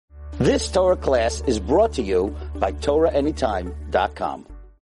This Torah class is brought to you by TorahAnytime.com.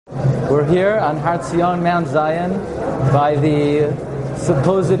 We're here on Har Zion, Mount Zion, by the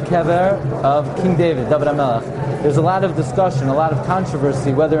supposed kever of King David HaMelech. There's a lot of discussion, a lot of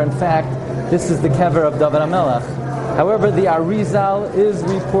controversy, whether in fact this is the kever of David HaMelech. However, the Arizal is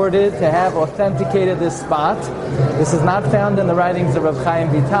reported to have authenticated this spot. This is not found in the writings of Rav Chaim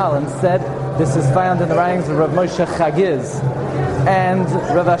Vital. Instead, this is found in the writings of Rav Moshe Chagiz. And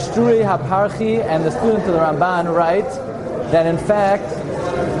Rav Ashturi HaParchi and the student of the Ramban write that in fact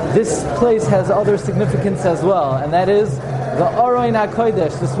this place has other significance as well, and that is the Oroin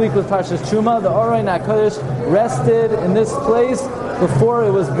HaKodesh. This week with Parshas Truma, the Oroin HaKodesh rested in this place before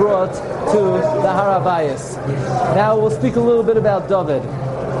it was brought to the Har HaBayis. Now we'll speak a little bit about David.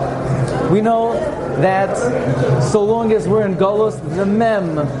 We know that so long as we're in Golos, the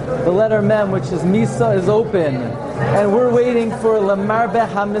Mem, the letter Mem, which is Misa, is open. And we're waiting for Lemarbeh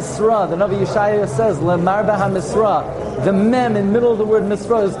HaMisra. The Navi Yeshaya says, Lemarbeh HaMisra. The Mem in the middle of the word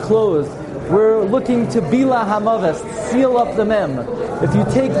Misra is closed. We're looking to Bila HaMaves, seal up the Mem. If you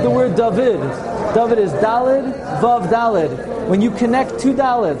take the word David, David is Dalid, Vav Dalid. When you connect two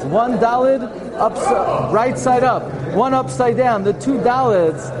Dalids, one Dalid right side up, one upside down, the two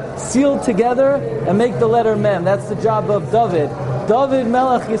Dalids seal together and make the letter Mem. That's the job of David. David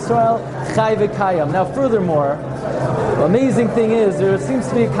Melech Yisrael Chai V'Kayam. Now furthermore, the amazing thing is there seems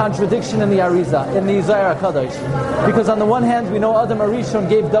to be a contradiction in the Arizal, in the Zohar HaKadosh. Because on the one hand, we know Adam HaRishon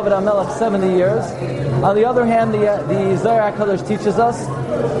gave David HaMelech 70 years. On the other hand, the Zohar HaKadosh teaches us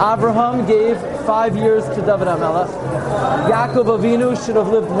Abraham gave 5 years to David HaMelech. Yaakov Avinu should have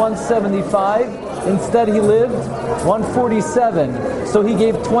lived 175. Instead, he lived 147. So he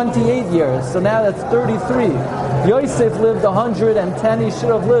gave 28 years. So now that's 33. Yosef lived 110. He should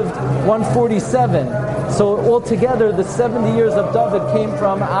have lived 147. So altogether, the 70 years of David came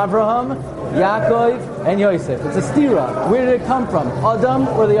from Abraham, Yaakov, and Yosef. It's a stira. Where did it come from? Adam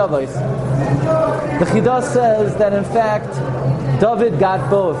or the Avos? The Chidah says that in fact, David got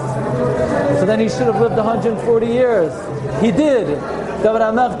both. So then he should have lived 140 years. He did. David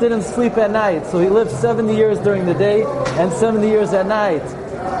HaMelech didn't sleep at night, so he lived 70 years during the day and 70 years at night.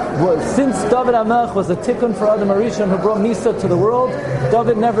 Since David HaMelech was a tikkun for Adam HaRishon who brought Misa to the world,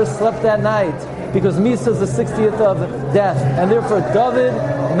 David never slept at night, because Misa is the 60th of death. And therefore, David,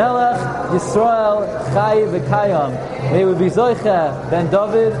 Melech, Yisrael, Chai V'Kayam. May we be Zoicha, Ben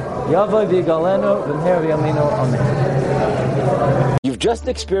David, Yavai V'Yigalenu, V'Mher V'Yaminu, Amen. You've just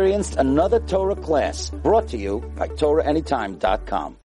experienced another Torah class brought to you by TorahAnytime.com.